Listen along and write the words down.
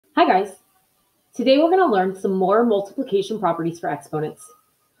Hi guys, today we're going to learn some more multiplication properties for exponents.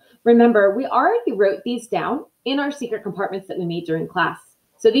 Remember, we already wrote these down in our secret compartments that we made during class.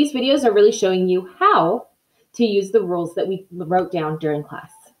 So these videos are really showing you how to use the rules that we wrote down during class.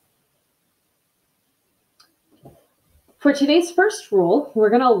 For today's first rule,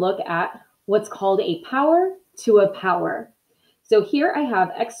 we're going to look at what's called a power to a power. So here I have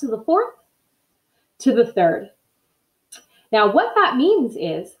x to the fourth to the third. Now what that means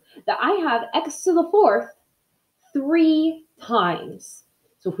is that I have x to the fourth 3 times.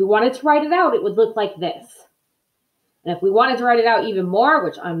 So if we wanted to write it out, it would look like this. And if we wanted to write it out even more,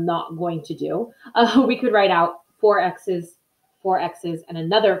 which I'm not going to do, we could write out 4x's, and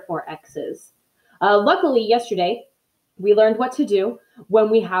another 4x's. Luckily, yesterday, we learned what to do when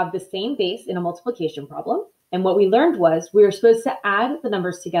we have the same base in a multiplication problem. And what we learned was we were supposed to add the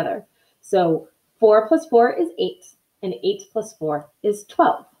numbers together. So 4 plus 4 is 8, and 8 plus 4 is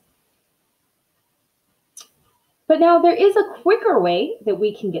 12. But now there is a quicker way that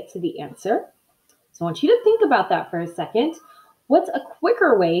we can get to the answer. So I want you to think about that for a second. What's a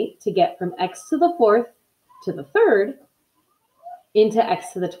quicker way to get from x to the fourth to the third into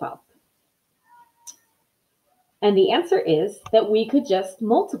x to the 12th? And the answer is that we could just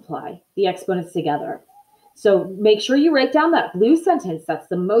multiply the exponents together. So make sure you write down that blue sentence. That's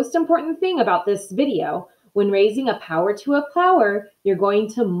the most important thing about this video. When raising a power to a power, you're going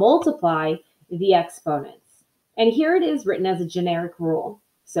to multiply the exponents. And here it is written as a generic rule.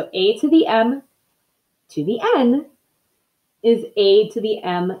 So a to the m to the n is a to the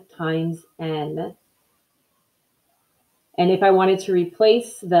m times n. And if I wanted to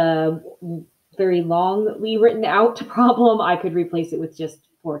replace the very longly written out problem, I could replace it with just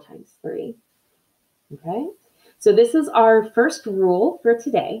 4 times 3. Okay, so this is our first rule for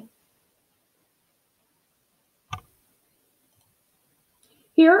today.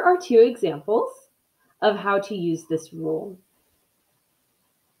 Here are 2 examples of how to use this rule.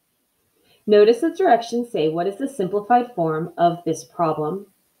 Notice the directions say, what is the simplified form of this problem?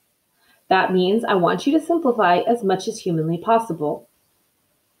 That means I want you to simplify as much as humanly possible.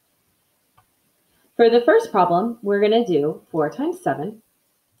 For the first problem, we're going to do 4 times 7,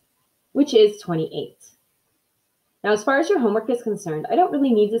 which is 28. Now, as far as your homework is concerned, I don't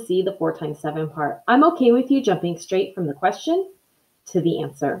really need to see the 4 times 7 part. I'm okay with you jumping straight from the question to the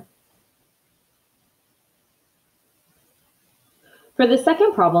answer. For the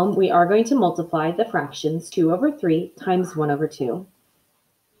second problem, we are going to multiply the fractions 2 over 3 times 1 over 2.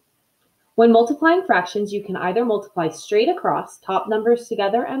 When multiplying fractions, you can either multiply straight across, top numbers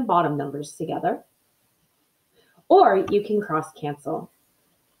together and bottom numbers together, or you can cross cancel.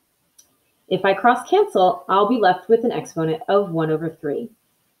 If I cross cancel, I'll be left with an exponent of 1 over 3.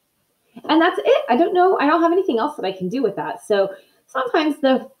 And that's it. I don't have anything else that I can do with that. So sometimes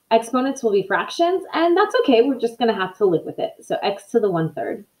the exponents will be fractions, and that's okay. We're just going to have to live with it. So x to the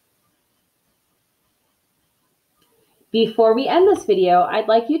 1/3. Before we end this video, I'd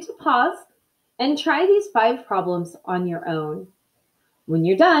like you to pause and try these 5 problems on your own. When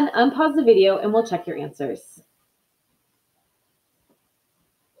you're done, unpause the video and we'll check your answers.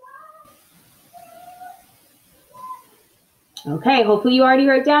 Okay, hopefully you already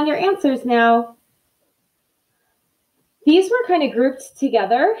wrote down your answers now. These were kind of grouped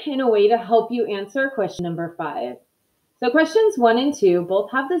together in a way to help you answer question number 5. So questions 1 and 2 both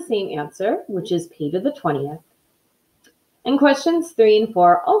have the same answer, which is p to the 20th. And questions 3 and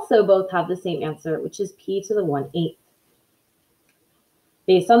 4 also both have the same answer, which is p to the 1/8.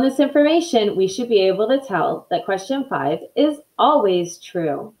 Based on this information, we should be able to tell that question 5 is always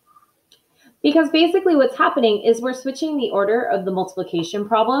true. Because basically what's happening is we're switching the order of the multiplication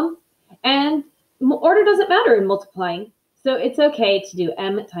problem, and order doesn't matter in multiplying. So it's okay to do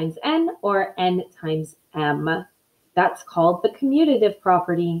m times n or n times m. That's called the commutative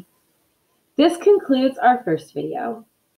property. This concludes our first video.